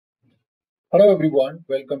Hello everyone,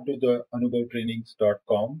 welcome to the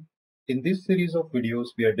anubhavtrainings.com. In this series of videos,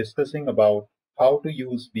 we are discussing about how to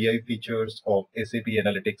use BI features of SAP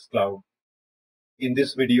Analytics Cloud. In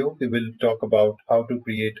this video, we will talk about how to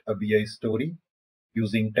create a BI story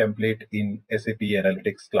using template in SAP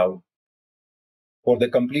Analytics Cloud. For the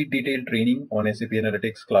complete detailed training on SAP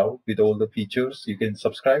Analytics Cloud with all the features, you can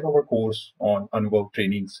subscribe our course on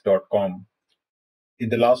anubhavtrainings.com. In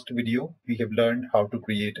the last video, we have learned how to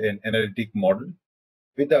create an analytic model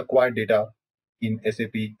with the acquired data in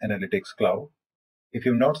SAP Analytics Cloud. If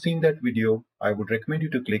you've not seen that video, I would recommend you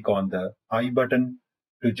to click on the I button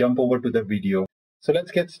to jump over to the video. So let's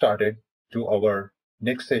get started to our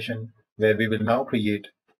next session where we will now create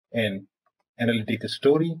an analytic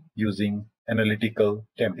story using analytical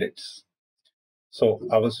templates. So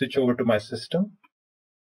I will switch over to my system.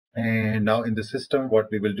 And now in the system, what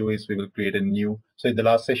we will do is we will create a new. So in the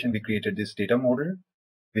last session, we created this data model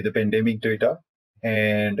with the pandemic data.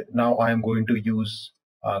 And now I am going to use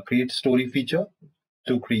create story feature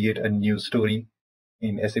to create a new story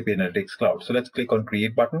in SAP Analytics Cloud. So let's click on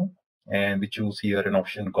create button and we choose here an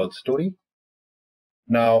option called story.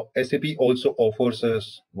 Now SAP also offers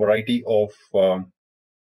us variety of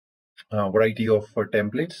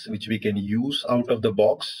templates which we can use out of the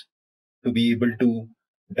box to be able to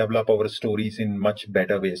develop our stories in much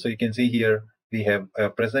better way. So you can see here we have a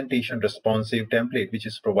presentation responsive template which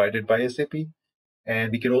is provided by SAP,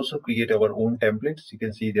 and we can also create our own templates. You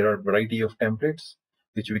can see there are a variety of templates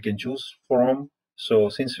which we can choose from. So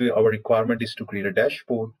since our requirement is to create a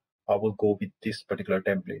dashboard, I will go with this particular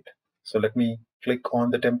template. So let me click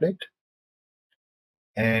on the template,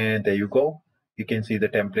 and there you go. You can see the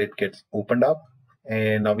template gets opened up,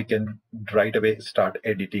 and now we can right away start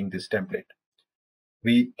editing this template.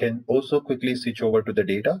 We can also quickly switch over to the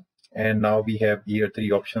data, and now we have here three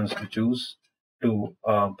options to choose to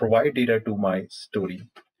provide data to my story.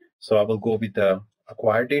 So I will go with the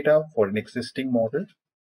acquired data for an existing model,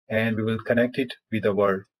 and we will connect it with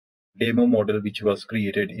our demo model which was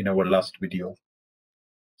created in our last video.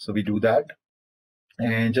 So we do that,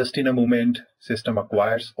 and just in a moment system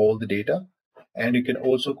acquires all the data, and you can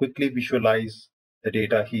also quickly visualize the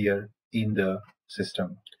data here in the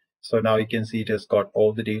system. So now you can see it has got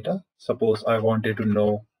all the data. Suppose I wanted to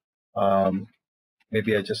know,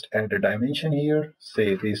 maybe I just add a dimension here,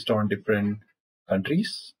 say based on different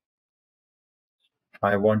countries.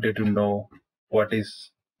 I wanted to know what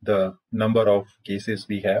is the number of cases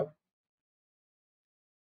we have.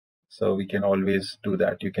 So we can always do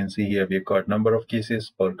that. You can see here we've got number of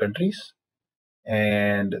cases per countries.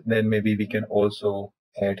 And then maybe we can also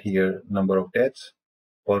add here number of deaths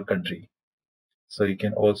per country. So you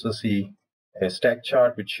can also see a stack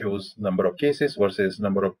chart which shows number of cases versus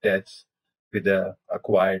number of deaths with the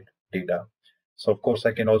acquired data. So of course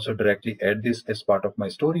I can also directly add this as part of my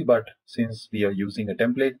story, but since we are using a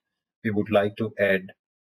template, we would like to add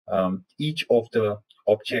each of the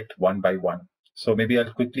object one by one. So maybe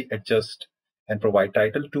I'll quickly adjust and provide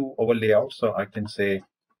title to our layout. So I can say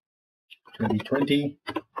 2020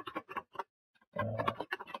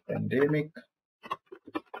 pandemic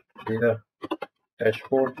data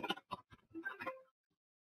dashboard.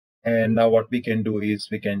 And now what we can do is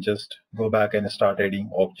we can just go back and start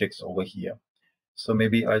adding objects over here. So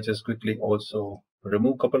maybe I just quickly also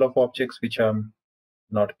remove a couple of objects which I'm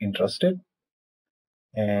not interested,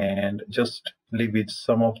 and just leave with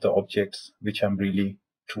some of the objects which I'm really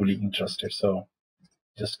truly interested. So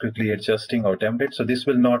just quickly adjusting our template. So this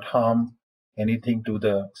will not harm anything to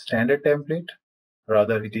the standard template.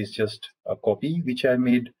 Rather, it is just a copy which I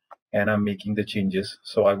made, and I'm making the changes.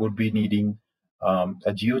 So I would be needing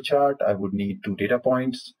a geo chart. I would need 2 data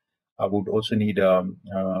points. I would also need a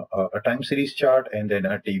time series chart and then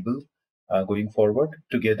a table going forward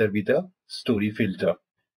together with a story filter.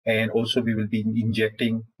 And also we will be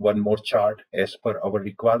injecting one more chart as per our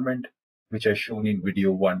requirement, which I shown in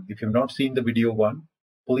video 1. If you've not seen the video 1,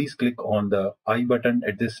 please click on the I button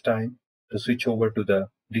at this time to switch over to the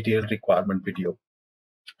detailed requirement video.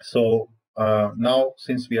 So now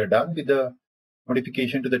since we are done with the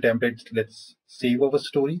modification to the template, let's save our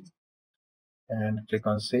story and click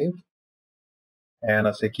on save. And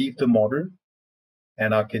I say keep the model,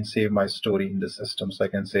 and I can save my story in the system. So I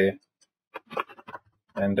can say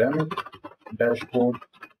pandemic dashboard,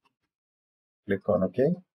 click on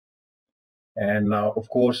OK. And now, of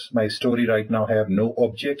course, my story right now have no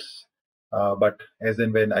objects, but as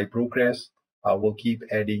and when I progress, I will keep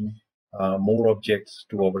adding more objects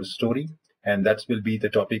to our story, and that will be the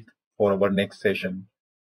topic for our next session.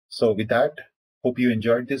 So with that, hope you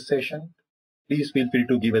enjoyed this session. Please feel free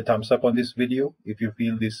to give a thumbs up on this video if you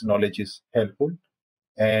feel this knowledge is helpful.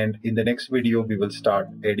 And in the next video, we will start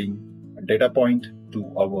adding a data point to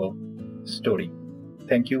our story.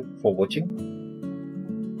 Thank you for watching.